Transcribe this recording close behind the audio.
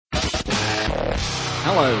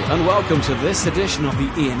Hello and welcome to this edition of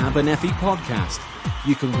the Ian Abernethy podcast.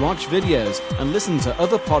 You can watch videos and listen to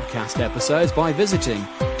other podcast episodes by visiting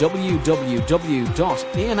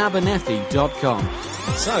www.ianabernethy.com.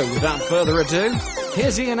 So, without further ado,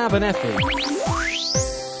 here's Ian Abernethy.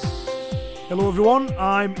 Hello everyone,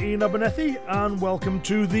 I'm Ian Abernethy and welcome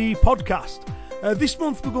to the podcast. This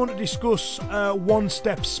month we're going to discuss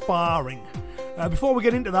one-step sparring. Before we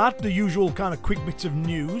get into that, the usual kind of quick bits of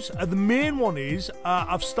news. The main one is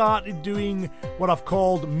I've started doing what I've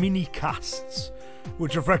called mini casts,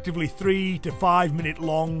 which are effectively 3 to 5 minute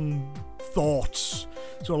long thoughts.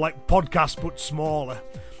 So like podcasts but smaller.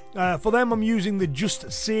 For them I'm using the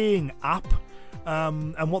Just Saying app.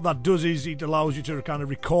 And what that does is it allows you to kind of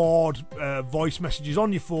record voice messages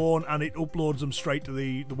on your phone and it uploads them straight to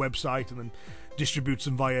the website and then distributes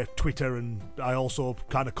them via Twitter, and I also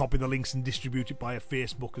kind of copy the links and distribute it via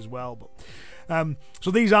Facebook as well. But so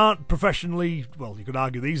these aren't professionally, well, you could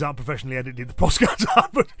argue these aren't professionally edited, the podcasts are,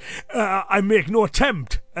 but I make no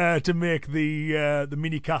attempt to make the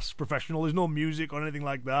minicasts professional. There's no music or anything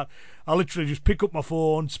like that. I literally just pick up my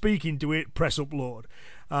phone, speak into it, press upload.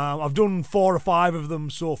 I've done 4 or 5 of them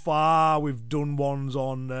so far. We've done ones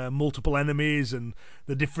on multiple enemies and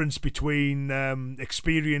the difference between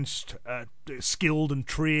experienced, skilled and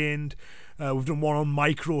trained. We've done one on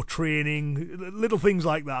micro training, little things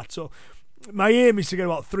like that. So my aim is to get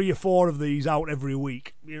about 3 or 4 of these out every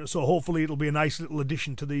week. So hopefully it'll be a nice little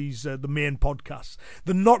addition to these the main podcasts.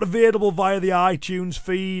 They're not available via the iTunes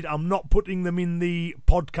feed. I'm not putting them in the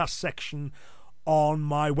podcast section on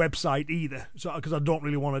my website either, so because I don't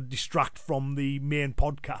really want to distract from the main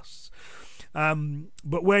podcasts.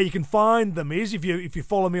 But where you can find them is if you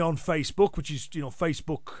follow me on Facebook, which is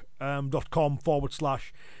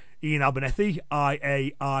facebook.com/Ian Abernethy,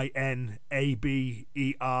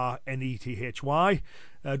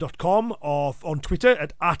 IAINABERNETHY.com, or on Twitter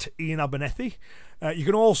at Ian Abernethy. You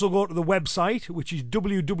can also go to the website, which is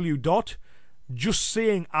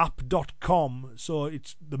www.justsayingapp.com. So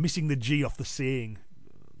it's they're missing the G off the saying.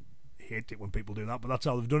 I hate it when people do that, but that's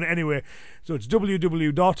how they've done it anyway. So it's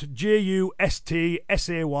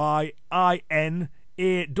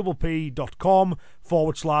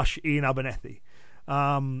www.justsayinapp.com/Ian Abernethy.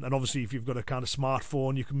 And obviously if you've got a kind of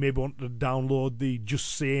smartphone, you can maybe want to download the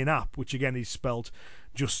Just Saying app, which again is spelt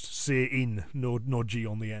Just Saying, no G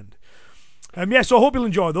on the end. So I hope you'll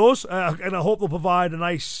enjoy those, and I hope they'll provide a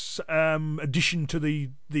nice addition to the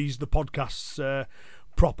podcasts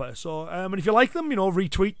proper. So, and if you like them,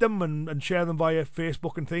 retweet them and share them via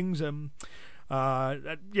Facebook and things. Anyway,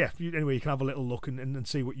 you can have a little look and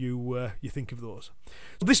see what you think of those.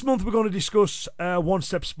 So this month we're going to discuss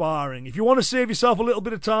one-step sparring. If you want to save yourself a little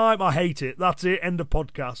bit of time, I hate it. That's it. End of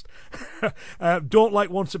podcast. Don't like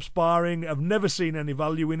one-step sparring. I've never seen any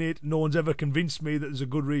value in it. No one's ever convinced me that there's a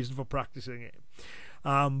good reason for practicing it.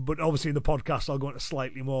 But obviously in the podcast I'll go into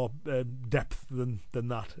slightly more depth than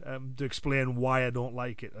that to explain why I don't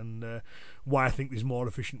like it and why I think there's more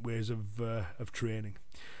efficient ways of training.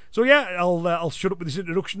 So yeah, I'll shut up with this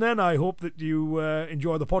introduction then. I hope that you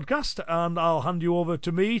enjoy the podcast, and I'll hand you over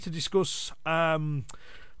to me to discuss, I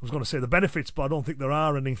was going to say the benefits, but I don't think there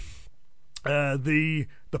are any. The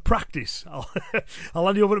practice. I'll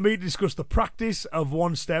hand you over to me to discuss the practice of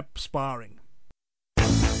one-step sparring.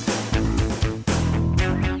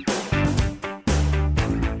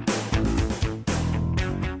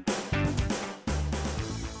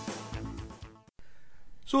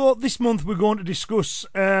 So this month we're going to discuss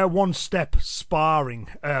one-step sparring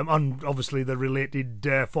and obviously the related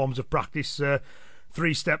forms of practice,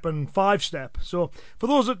 3-step and 5-step. So for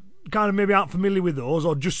those that kind of maybe aren't familiar with those,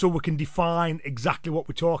 or just so we can define exactly what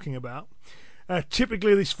we're talking about,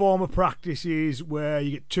 typically this form of practice is where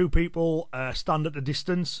you get 2 people stand at a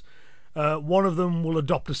distance. One of them will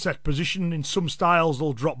adopt a set position. In some styles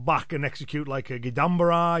they'll drop back and execute like a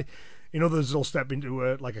Gidambarai. In others they'll step into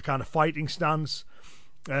a kind of fighting stance.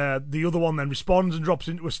 The other one then responds and drops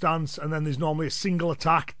into a stance, and then there's normally a single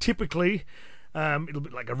attack. Typically, it'll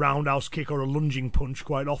be like a roundhouse kick or a lunging punch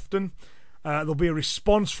quite often. There'll be a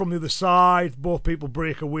response from the other side. Both people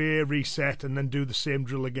break away, reset, and then do the same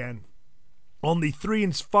drill again. On the 3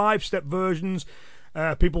 and 5-step versions,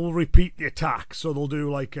 people will repeat the attack. So they'll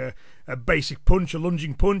do like a basic punch, a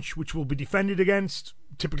lunging punch, which will be defended against,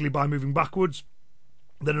 typically by moving backwards.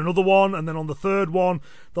 Then another one, and then on the third one,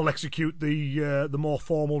 they'll execute the more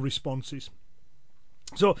formal responses.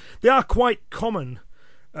 So they are quite common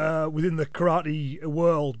within the karate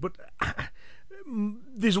world, but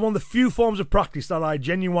this is one of the few forms of practice that I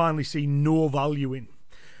genuinely see no value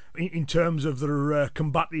in terms of their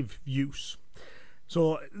combative use.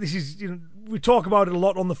 So this is, we talk about it a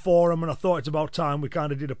lot on the forum, and I thought it's about time we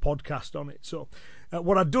kind of did a podcast on it. So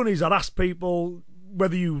what I'd done is I'd asked people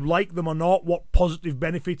whether you like them or not, what positive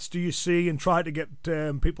benefits do you see, and try to get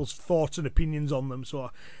people's thoughts and opinions on them,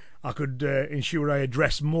 so I could ensure I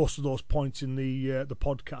address most of those points in the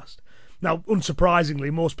podcast. Now, unsurprisingly,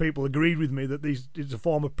 most people agreed with me that it's a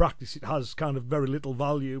form of practice. It has kind of very little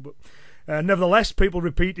value, but nevertheless, people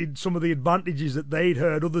repeated some of the advantages that they'd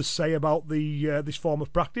heard others say about this form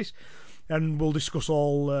of practice, and we'll discuss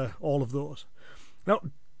all of those. Now,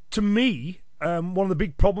 to me, one of the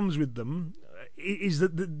big problems with them is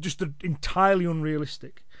that they're entirely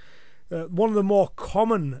unrealistic. One of the more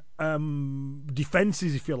common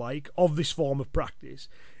defences, if you like, of this form of practice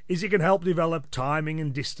is it can help develop timing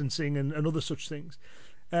and distancing and other such things.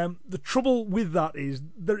 The trouble with that is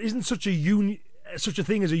there isn't such a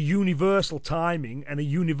thing as a universal timing and a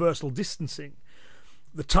universal distancing.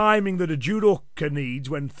 The timing that a judoka needs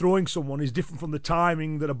when throwing someone is different from the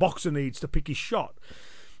timing that a boxer needs to pick his shot.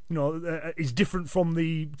 Is different from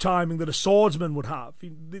the timing that a swordsman would have.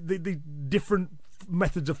 The different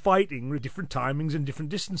methods of fighting with different timings and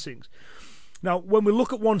different distancings. Now, when we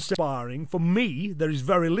look at one-step sparring, for me, there is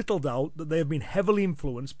very little doubt that they have been heavily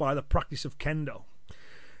influenced by the practice of kendo.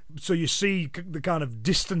 So you see the kind of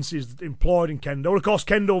distances employed in kendo. And of course,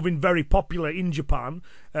 kendo has been very popular in Japan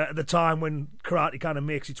at the time when karate kind of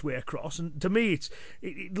makes its way across. And to me,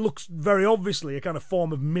 it looks very obviously a kind of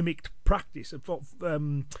form of mimicked practice,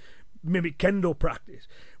 mimic kendo practice,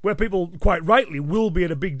 where people quite rightly will be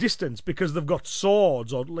at a big distance because they've got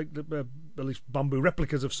swords or like at least bamboo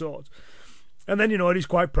replicas of swords. And then, it is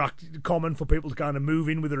quite common for people to kind of move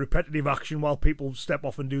in with a repetitive action while people step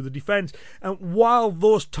off and do the defence. And while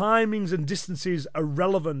those timings and distances are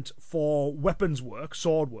relevant for weapons work,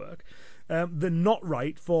 sword work, they're not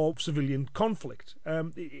right for civilian conflict.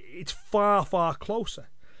 It's far, far closer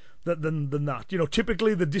than that.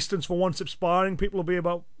 Typically the distance for one-step sparring, people will be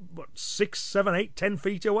about 6, 7, 8, 10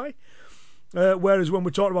 feet away. Whereas when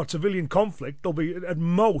we're talking about civilian conflict, they'll be at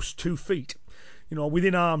most 2 feet.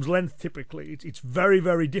 Within arm's length typically. It's very,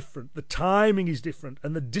 very different. The timing is different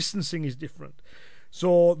and the distancing is different.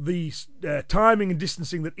 So the timing and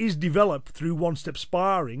distancing that is developed through one-step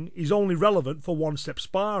sparring is only relevant for one-step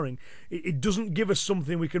sparring. It doesn't give us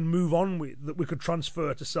something we can move on with that we could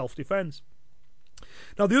transfer to self-defense.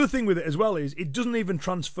 Now, the other thing with it as well is it doesn't even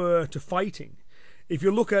transfer to fighting. If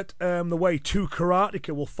you look at the way two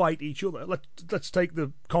karateka will fight each other, let's take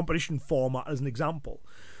the competition format as an example.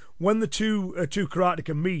 When the two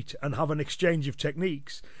karateka meet and have an exchange of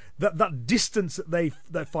techniques, that distance that they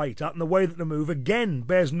fight at and the way that they move again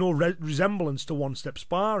bears no resemblance to one-step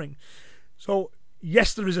sparring. So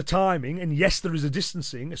yes, there is a timing and yes, there is a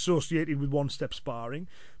distancing associated with one-step sparring,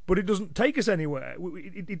 but it doesn't take us anywhere.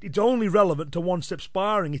 It's only relevant to one-step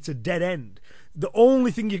sparring. It's a dead end. The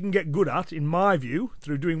only thing you can get good at, in my view,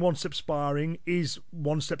 through doing one-step sparring is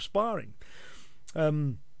one-step sparring.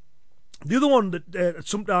 The other one that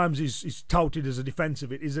sometimes is touted as a defence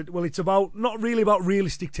of it is that, well, it's not really about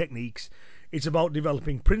realistic techniques. It's about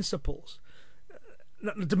developing principles.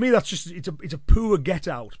 To me, that's just it's a poor get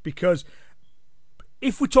out, because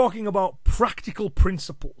if we're talking about practical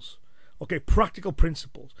principles, practical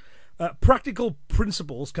principles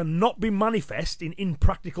cannot be manifest in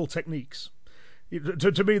impractical techniques.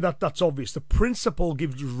 To me, that's obvious. The principle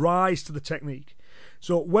gives rise to the technique.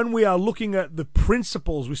 So when we are looking at the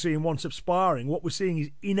principles we see in one-step sparring, what we're seeing is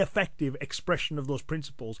ineffective expression of those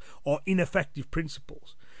principles, or ineffective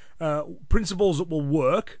principles. Principles that will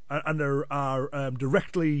work and are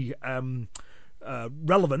directly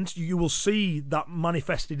relevant, you will see that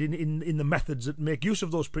manifested in the methods that make use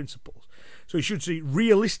of those principles. So you should see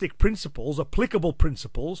realistic principles, applicable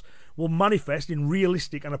principles, will manifest in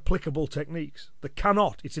realistic and applicable techniques. They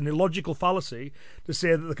cannot. It's an illogical fallacy to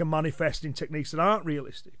say that they can manifest in techniques that aren't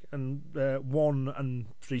realistic. And 1 and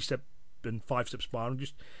 3-step and 5-step sparring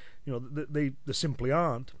just, they simply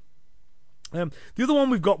aren't. The other one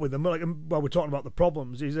we've got with them, while we're talking about the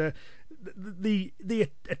problems, is the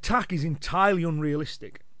attack is entirely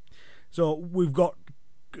unrealistic. So we've got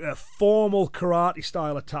formal karate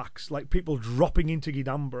style attacks, like people dropping into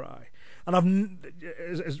Gidambarai, and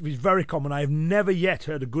it's very common. I have never yet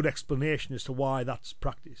heard a good explanation as to why that's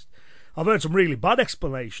practiced. I've heard some really bad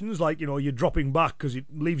explanations, like you're dropping back because it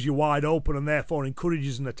leaves you wide open and therefore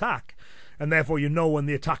encourages an attack, and therefore when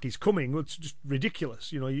the attack is coming. It's just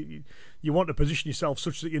ridiculous. You want to position yourself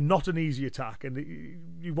such that you're not an easy attack, and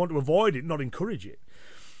you want to avoid it, not encourage it.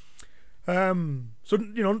 So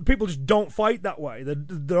people just don't fight that way. They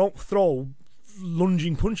don't throw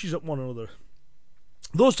lunging punches at one another.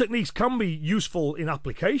 Those techniques can be useful in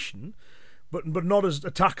application, but not as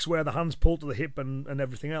attacks where the hands pull to the hip and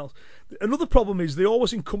everything else. Another problem is they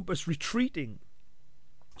always encompass retreating.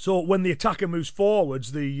 So when the attacker moves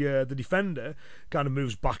forwards, the defender kind of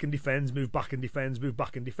moves back and defends, move back and defends, move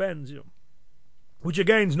back and defends, which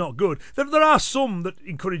again is not good. There are some that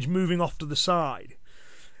encourage moving off to the side,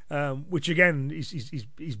 which again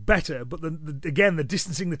is better. But again, the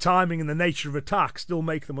distancing, the timing, and the nature of attack still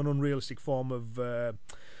make them an unrealistic form of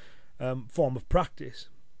practice.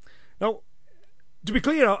 Now, to be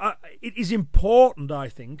clear, it is important, I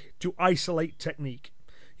think, to isolate technique.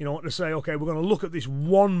 To say, okay, we're going to look at this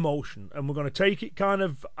one motion and we're going to take it kind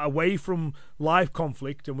of away from live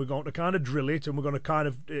conflict and we're going to kind of drill it and we're going to kind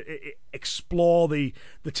of explore the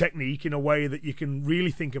technique in a way that you can really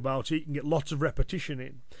think about it. You can get lots of repetition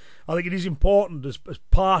in. I think it is important as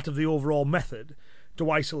part of the overall method to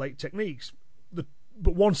isolate techniques. But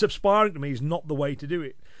one-step sparring to me is not the way to do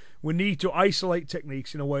it. We need to isolate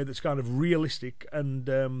techniques in a way that's kind of realistic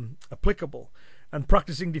and applicable. And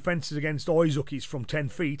practicing defences against oizukis from 10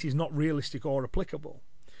 feet is not realistic or applicable.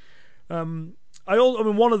 One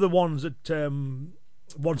of the ones that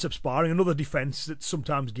one-step sparring, another defence that's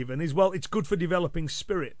sometimes given is, well, it's good for developing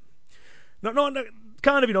spirit. So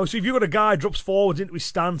if you've got a guy drops forwards into his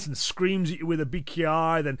stance and screams at you with a big ki,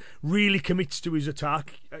 then really commits to his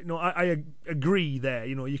attack, I agree there.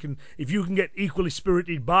 If you can get equally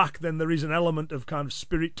spirited back, then there is an element of kind of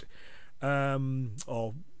spirit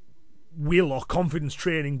or will or confidence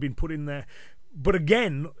training being put in there. But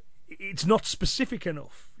again, it's not specific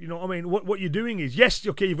enough. What you're doing is, yes,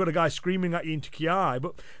 okay, you've got a guy screaming at you into ki,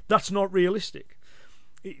 but that's not realistic.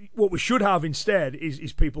 What we should have instead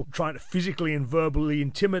is people trying to physically and verbally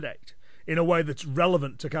intimidate in a way that's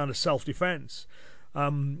relevant to kind of self-defense.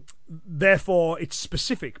 Therefore, it's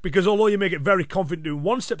specific, because although you may get very confident doing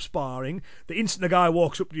one-step sparring, the instant a guy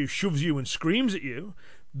walks up to you, shoves you and screams at you,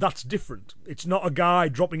 that's different. It's not a guy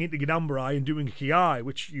dropping into Gidambarai and doing a ki,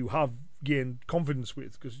 which you have gained confidence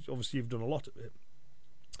with, because obviously you've done a lot of it.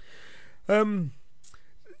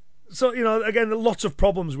 Again, lots of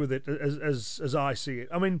problems with it as I see it.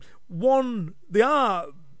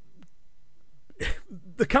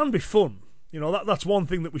 They can be fun. That's one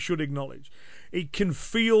thing that we should acknowledge. It can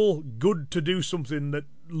feel good to do something that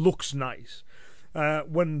looks nice.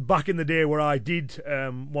 When back in the day where I did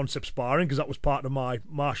one-step sparring, because that was part of my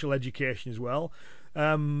martial education as well,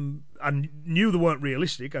 I knew they weren't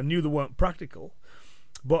realistic, I knew they weren't practical,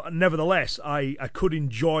 but nevertheless I could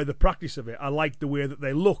enjoy the practice of it. I liked the way that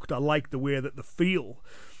they looked, I liked the way that they feel.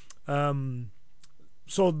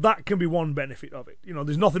 So that can be one benefit of it.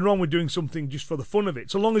 There's nothing wrong with doing something just for the fun of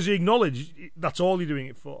it, so long as you acknowledge that's all you're doing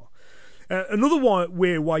it for. Another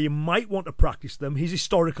way why you might want to practice them is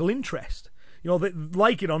historical interest.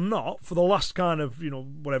 Like it or not, for the last kind of,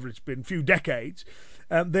 whatever it's been, few decades,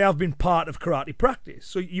 they have been part of karate practice.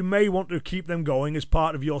 So you may want to keep them going as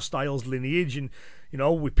part of your style's lineage. And,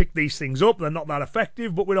 we pick these things up, they're not that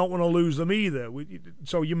effective, but we don't want to lose them either.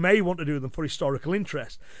 So you may want to do them for historical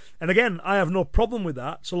interest. And again, I have no problem with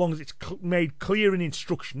that, so long as it's made clear in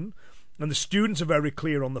instruction and the students are very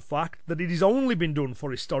clear on the fact that it has only been done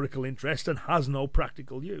for historical interest and has no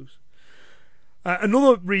practical use.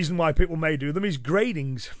 Another reason why people may do them is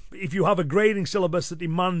gradings. If you have a grading syllabus that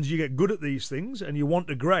demands you get good at these things and you want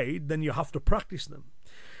to grade, then you have to practice them.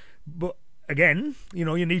 But again,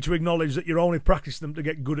 you need to acknowledge that you're only practicing them to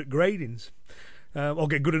get good at gradings, or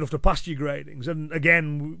get good enough to pass your gradings. And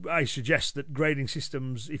again, I suggest that grading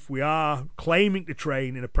systems, if we are claiming to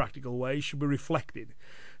train in a practical way, should be reflected.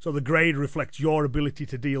 So the grade reflects your ability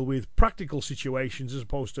to deal with practical situations as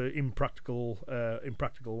opposed to impractical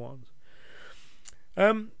ones.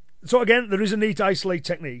 So again, there is a need to isolate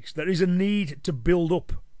techniques. There is a need to build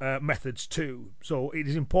up methods too. So it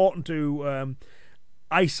is important to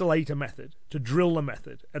isolate a method, to drill a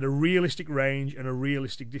method at a realistic range and a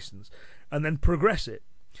realistic distance, and then progress it.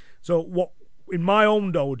 So what in my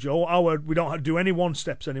own dojo, we don't do any one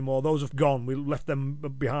steps anymore. Those have gone. We left them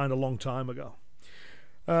behind a long time ago.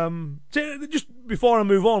 Just before I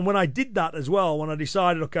move on, when I did that as well, when I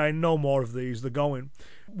decided, okay, no more of these, they're going,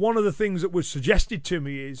 one of the things that was suggested to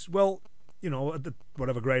me is, well, at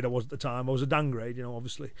whatever grade I was at the time, I was a Dan grade,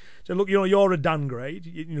 obviously. So look, you're a Dan grade.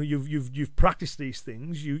 You've practiced these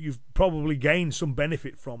things. You've probably gained some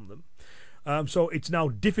benefit from them. So it's now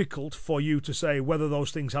difficult for you to say whether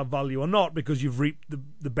those things have value or not because you've reaped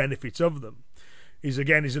the benefits of them. Is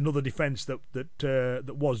another defence that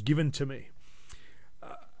was given to me.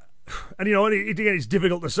 And again, it's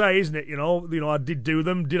difficult to say, isn't it? I did do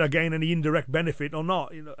them. Did I gain any indirect benefit or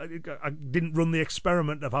not? I didn't run the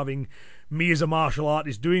experiment of having me as a martial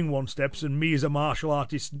artist doing one steps and me as a martial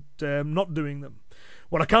artist not doing them.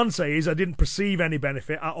 What I can say is I didn't perceive any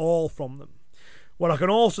benefit at all from them. What I can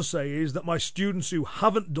also say is that my students who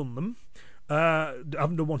haven't done them,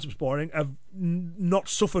 haven't done one-step sparring, have not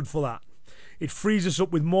suffered for that. It frees us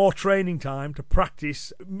up with more training time to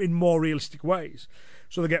practice in more realistic ways.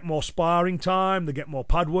 So they get more sparring time, they get more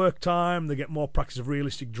pad work time, they get more practice of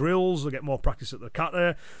realistic drills, they get more practice at the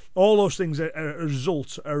kata. All those things,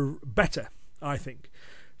 results are better, I think.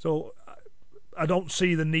 So I don't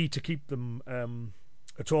see the need to keep them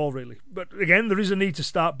at all, really. But again, there is a need to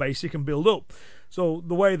start basic and build up. So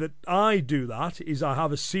the way that I do that is I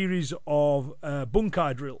have a series of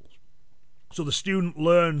bunkai drills. So the student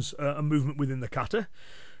learns a movement within the kata,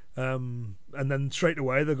 and then straight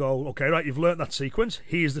away they go, okay, right, you've learnt that sequence,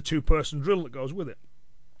 here's the two-person drill that goes with it.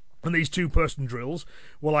 And these two-person drills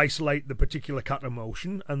will isolate the particular kata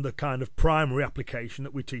motion and the kind of primary application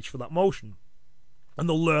that we teach for that motion. And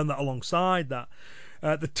they'll learn that alongside that.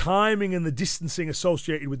 The timing and the distancing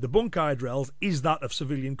associated with the bunkai drills is that of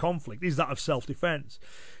civilian conflict, is that of self-defense.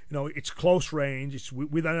 You know, it's close range, it's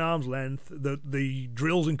within arm's length. The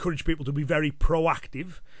drills encourage people to be very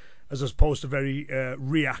proactive as opposed to very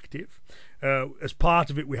reactive. As part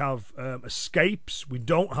of it, we have escapes. We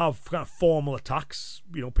don't have kind of formal attacks,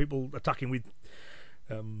 you know, people attacking with,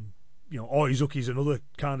 oizukis and other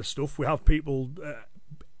kind of stuff. We have people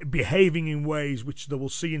behaving in ways which they will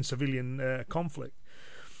see in civilian conflict.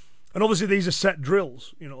 And obviously these are set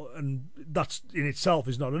drills, you know, and that's in itself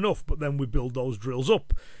is not enough, but then we build those drills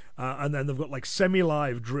up. And then they've got like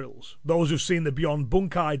semi-live drills. Those who've seen the Beyond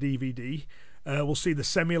Bunkai DVD will see the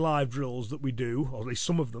semi-live drills that we do, or at least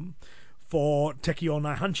some of them, for Tekio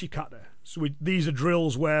Naihanchi Kata. So these are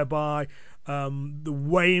drills whereby the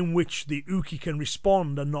way in which the uki can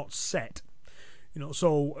respond are not set. You know,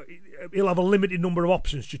 so he'll have a limited number of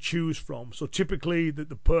options to choose from. So typically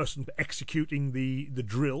the person executing the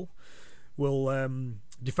drill will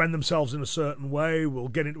defend themselves in a certain way, will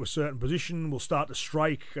get into a certain position, will start to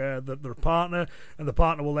strike their partner, and the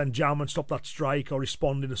partner will then jam and stop that strike or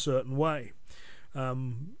respond in a certain way.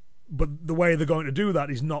 But the way they're going to do that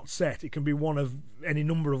is not set. It can be one of any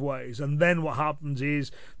number of ways. And then what happens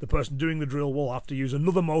is the person doing the drill will have to use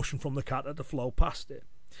another motion from the kata to flow past it.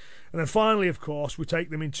 And then finally, of course, we take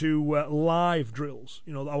them into live drills,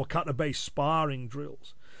 you know, our kata-based sparring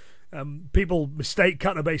drills. People mistake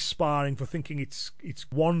kata-based sparring for thinking it's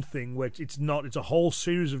one thing, where it's not. It's a whole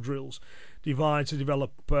series of drills designed to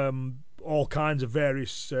develop all kinds of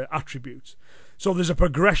various attributes. So there's a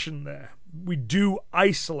progression there. We do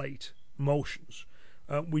isolate motions.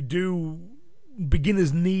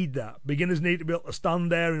 Beginners need that. Beginners need to be able to stand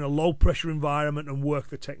there in a low-pressure environment and work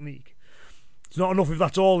the technique. It's not enough if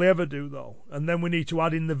that's all they ever do, though. And then we need to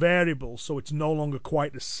add in the variables so it's no longer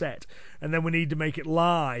quite as set. And then we need to make it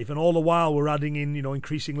live. And all the while we're adding in, you know,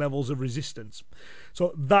 increasing levels of resistance.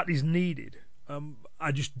 So that is needed.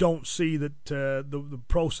 I just don't see that the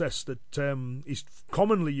process that is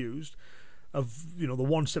commonly used of, you know, the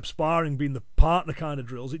one-step sparring being the partner kind of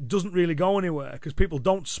drills, it doesn't really go anywhere because people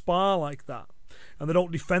don't spar like that. And they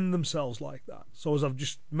don't defend themselves like that. So as I've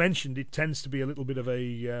just mentioned, it tends to be a little bit of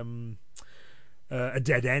a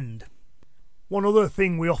dead end. One other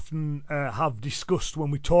thing we often have discussed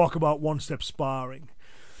when we talk about one-step sparring,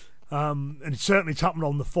 and it's certainly happened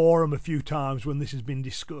on the forum a few times when this has been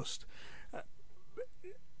discussed. Like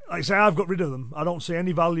I say, I've got rid of them. I don't see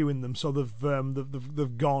any value in them, so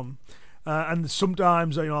they've gone. And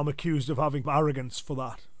sometimes, you know, I'm accused of having arrogance for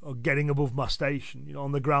that, or getting above my station, you know,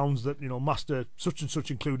 on the grounds that, you know, Master such and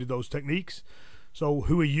such included those techniques. So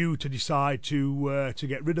who are you to decide to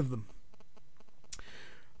get rid of them?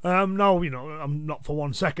 Now, you know, I'm not for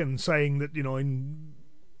 1 second saying that, you know, in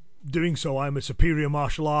doing so I'm a superior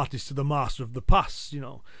martial artist to the master of the past, you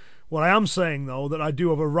know. What I am saying, though, that I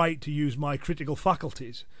do have a right to use my critical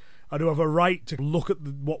faculties. I do have a right to look at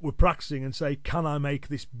what we're practicing and say, can I make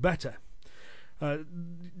this better?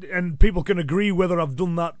 And people can agree whether I've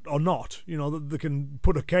done that or not. You know, they can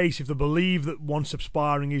put a case if they believe that one-step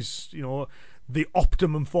sparring is, you know, the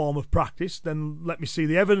optimum form of practice, then let me see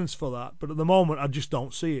the evidence for that. But at the moment, I just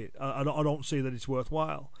don't see it. I don't see that it's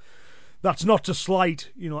worthwhile. That's not to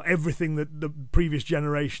slight, you know, everything that the previous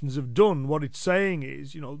generations have done. What it's saying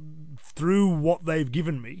is, you know, through what they've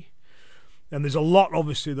given me, and there's a lot,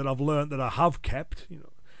 obviously, that I've learned that I have kept, you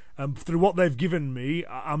know, through what they've given me,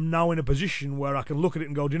 I'm now in a position where I can look at it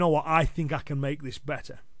and go, do you know what, I think I can make this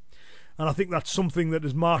better. And I think that's something that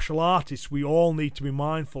as martial artists we all need to be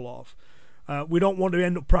mindful of. We don't want to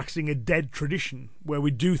end up practicing a dead tradition where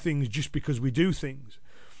we do things just because we do things.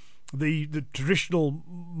 The traditional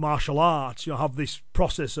martial arts, you know, have this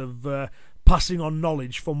process of passing on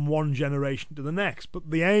knowledge from one generation to the next,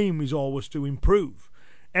 but the aim is always to improve.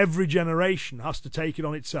 every generation has to take it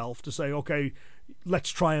on itself to say, okay, let's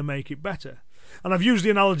try and make it better. And I've used the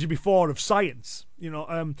analogy before of science.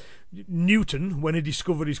 Newton, when he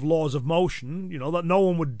discovered his laws of motion, that no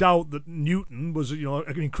one would doubt that Newton was, an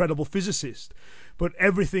incredible physicist. But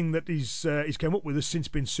everything that he's came up with has since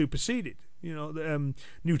been superseded.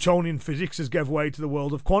 Newtonian physics has given way to the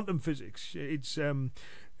world of quantum physics.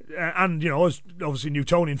 Obviously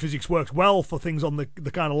Newtonian physics works well for things on the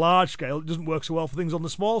kind of large scale. It doesn't work so well for things on the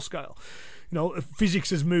small scale. Physics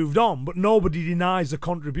has moved on, but nobody denies the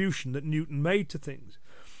contribution that Newton made to things.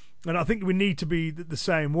 And I think we need to be the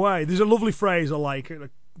same way. There's a lovely phrase I like,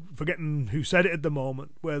 forgetting who said it at the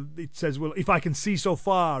moment, where it says, well, if I can see so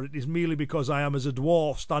far, it is merely because I am as a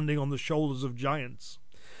dwarf standing on the shoulders of giants.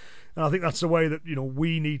 And I think that's the way that,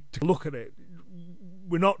 we need to look at it.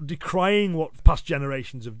 We're not decrying what past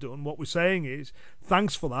generations have done. What we're saying is,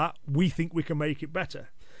 thanks for that, we think we can make it better.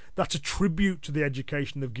 That's a tribute to the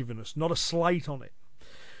education they've given us, not a slight on it.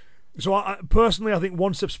 So I think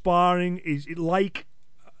one-step sparring is like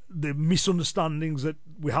the misunderstandings that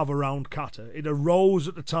we have around kata. It arose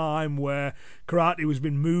at the time where karate was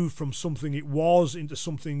being moved from something it was into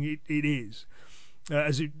something it is.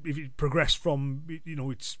 If it progressed from,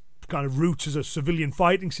 its kind of roots as a civilian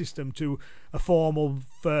fighting system to a form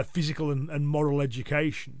of physical and moral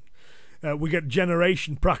education. We get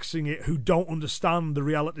generation practicing it who don't understand the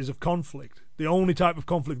realities of conflict. The only type of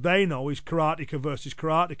conflict they know is karateka versus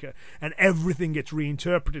karateka, and everything gets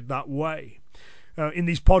reinterpreted that way. In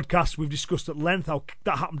these podcasts, we've discussed at length how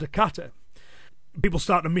that happened to kata. People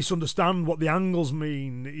start to misunderstand what the angles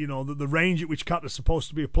mean, the range at which kata is supposed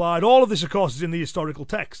to be applied. All of this, of course, is in the historical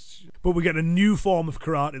texts. But we get a new form of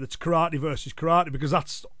karate that's karate versus karate, because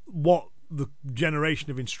that's what the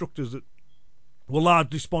generation of instructors that were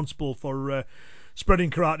largely responsible for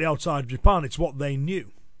spreading karate outside Japan, it's what they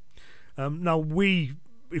knew. Now,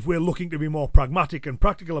 if we're looking to be more pragmatic and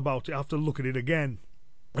practical about it, have to look at it again.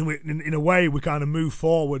 And in a way, we kind of move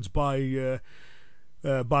forwards by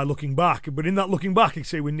looking back. But in that looking back, I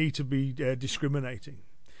say we need to be discriminating.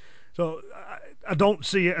 So I don't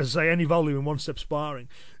see it as any value in one-step sparring.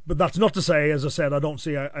 But that's not to say, as I said, I don't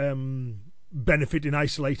see benefit in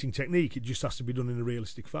isolating technique. It just has to be done in a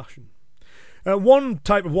realistic fashion. One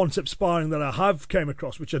type of one-step sparring that I have came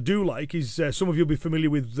across, which I do like, is some of you will be familiar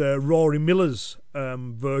with Rory Miller's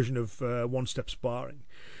version of one-step sparring,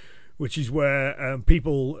 which is where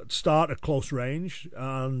people start at close range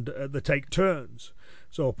and they take turns.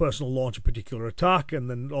 So a person will launch a particular attack, and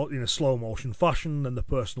then in a slow motion fashion, then the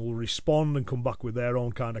person will respond and come back with their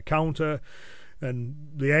own kind of counter. And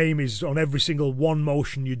the aim is on every single one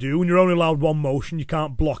motion you do, and you're only allowed one motion. You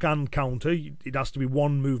can't block and counter. It has to be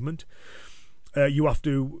one movement. You have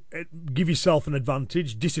to give yourself an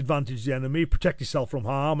advantage, disadvantage the enemy, protect yourself from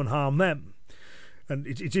harm, and harm them. And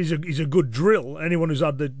it is a good drill. Anyone who's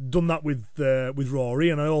done that with Rory,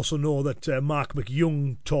 and I also know that Mark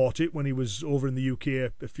McYoung taught it when he was over in the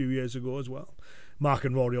UK a few years ago as well. Mark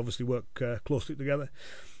and Rory obviously work closely together.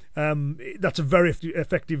 That's a very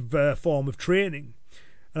effective form of training.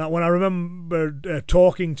 And when I remember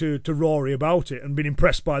talking to Rory about it and being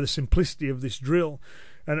impressed by the simplicity of this drill,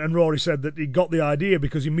 and Rory said that he got the idea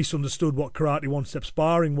because he misunderstood what karate one-step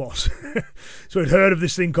sparring was. So he'd heard of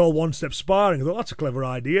this thing called one-step sparring. I thought, that's a clever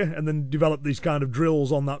idea, and then developed these kind of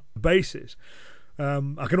drills on that basis.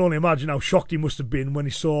 I can only imagine how shocked he must have been when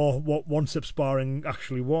he saw what one-step sparring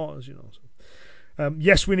actually was.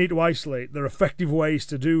 Yes, we need to isolate. There are effective ways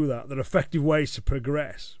to do that. There are effective ways to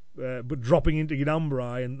progress. But dropping into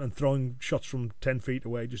Gidambarai and throwing shots from 10 feet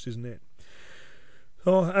away just isn't it.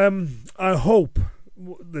 So I hope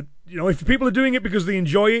that, if people are doing it because they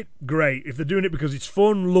enjoy it, great. If they're doing it because it's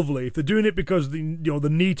fun, lovely. If they're doing it because the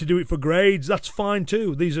need to do it for grades, that's fine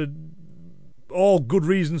too. These are all good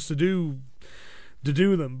reasons to do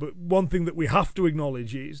them. But one thing that we have to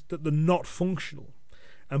acknowledge is that they're not functional.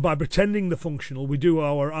 And by pretending they're functional, we do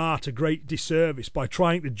our art a great disservice by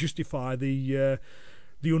trying to justify the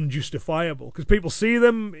unjustifiable. Because people see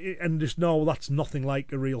them and just know, well, that's nothing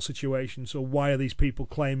like a real situation, so why are these people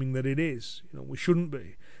claiming that it is? We shouldn't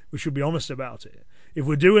be. We should be honest about it. If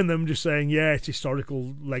we're doing them just saying, yeah, it's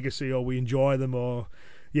historical legacy, or we enjoy them, or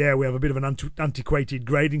yeah, we have a bit of an antiquated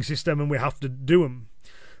grading system and we have to do them,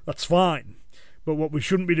 that's fine. But what we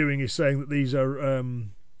shouldn't be doing is saying that these are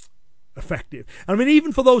effective. I mean,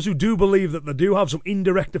 even for those who do believe that they do have some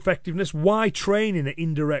indirect effectiveness, why train in an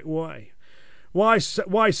indirect way? Why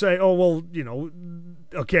say, oh, well,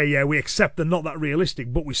 okay, yeah, we accept they're not that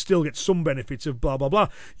realistic, but we still get some benefits of blah, blah, blah.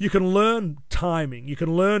 You can learn timing, you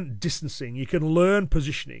can learn distancing, you can learn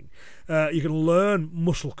positioning, you can learn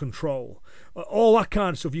muscle control, all that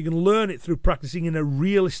kind of stuff. You can learn it through practicing in a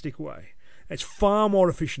realistic way. It's far more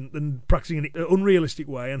efficient than practicing in an unrealistic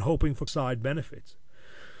way and hoping for side benefits.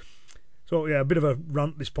 So, yeah, a bit of a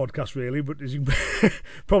rant, this podcast, really, but as you can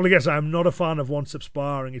probably guess, I'm not a fan of one-step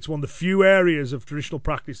sparring. It's one of the few areas of traditional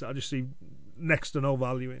practice that I just see next to no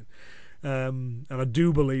value in. And I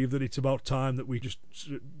do believe that it's about time that we just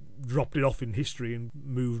dropped it off in history and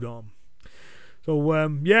moved on. So,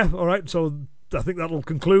 yeah, all right, so I think that'll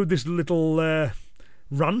conclude this little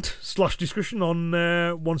rant/discussion on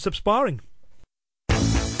one-step sparring.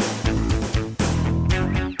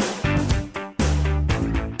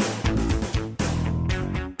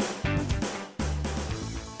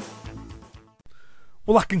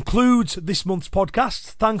 Well, that concludes this month's podcast.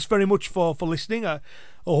 Thanks very much for listening. I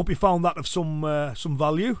hope you found that of some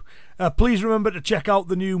value. Please remember to check out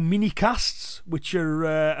the new mini-casts, which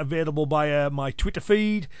are available via my Twitter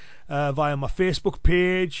feed, via my Facebook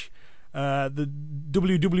page, the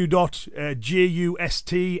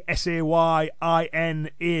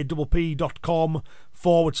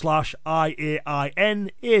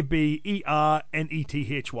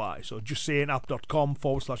So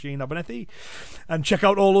justsayingapp.com/Ian Abernethy, and check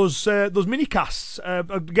out all those mini casts.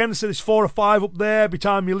 Again, so there's 4 or 5 up there. By the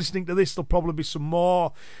time you're listening to this, there'll probably be some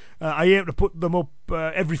more. I aim to put them up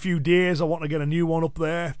every few days. I want to get a new one up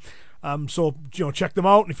there. So check them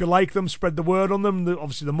out, and if you like them, spread the word on them.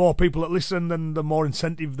 Obviously, the more people that listen, then the more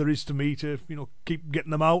incentive there is to me to keep getting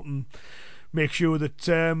them out and make sure that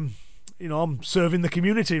I'm serving the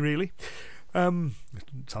community, really. It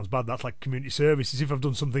sounds bad, that's like community service, as if I've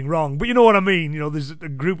done something wrong, but you know what I mean. There's a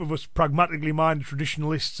group of us pragmatically minded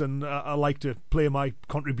traditionalists, and I like to play my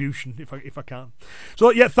contribution if I can.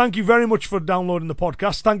 So yeah, thank you very much for downloading the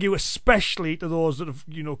podcast. Thank you especially to those that have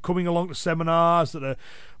coming along to seminars, that are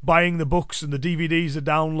buying the books and the DVDs, the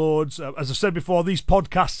downloads. As I said before, these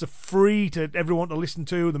podcasts are free to everyone to listen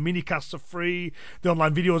to. The mini-casts are free, the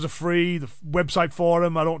online videos are free, the website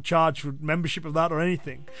forum, I don't charge for membership of that or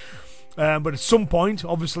anything. But at some point,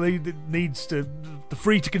 obviously, it needs to. They're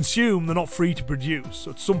free to consume, they're not free to produce.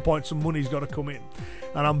 So at some point, some money's got to come in.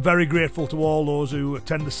 And I'm very grateful to all those who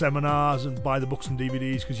attend the seminars and buy the books and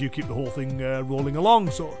DVDs, because you keep the whole thing rolling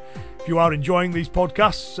along. So if you are enjoying these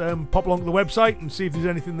podcasts, pop along to the website and see if there's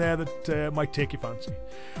anything there that might take your fancy.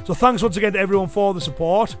 So thanks once again to everyone for the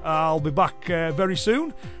support. I'll be back very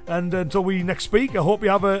soon. And until we next speak, I hope you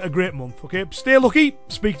have a great month. Okay, stay lucky.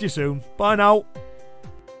 Speak to you soon. Bye now.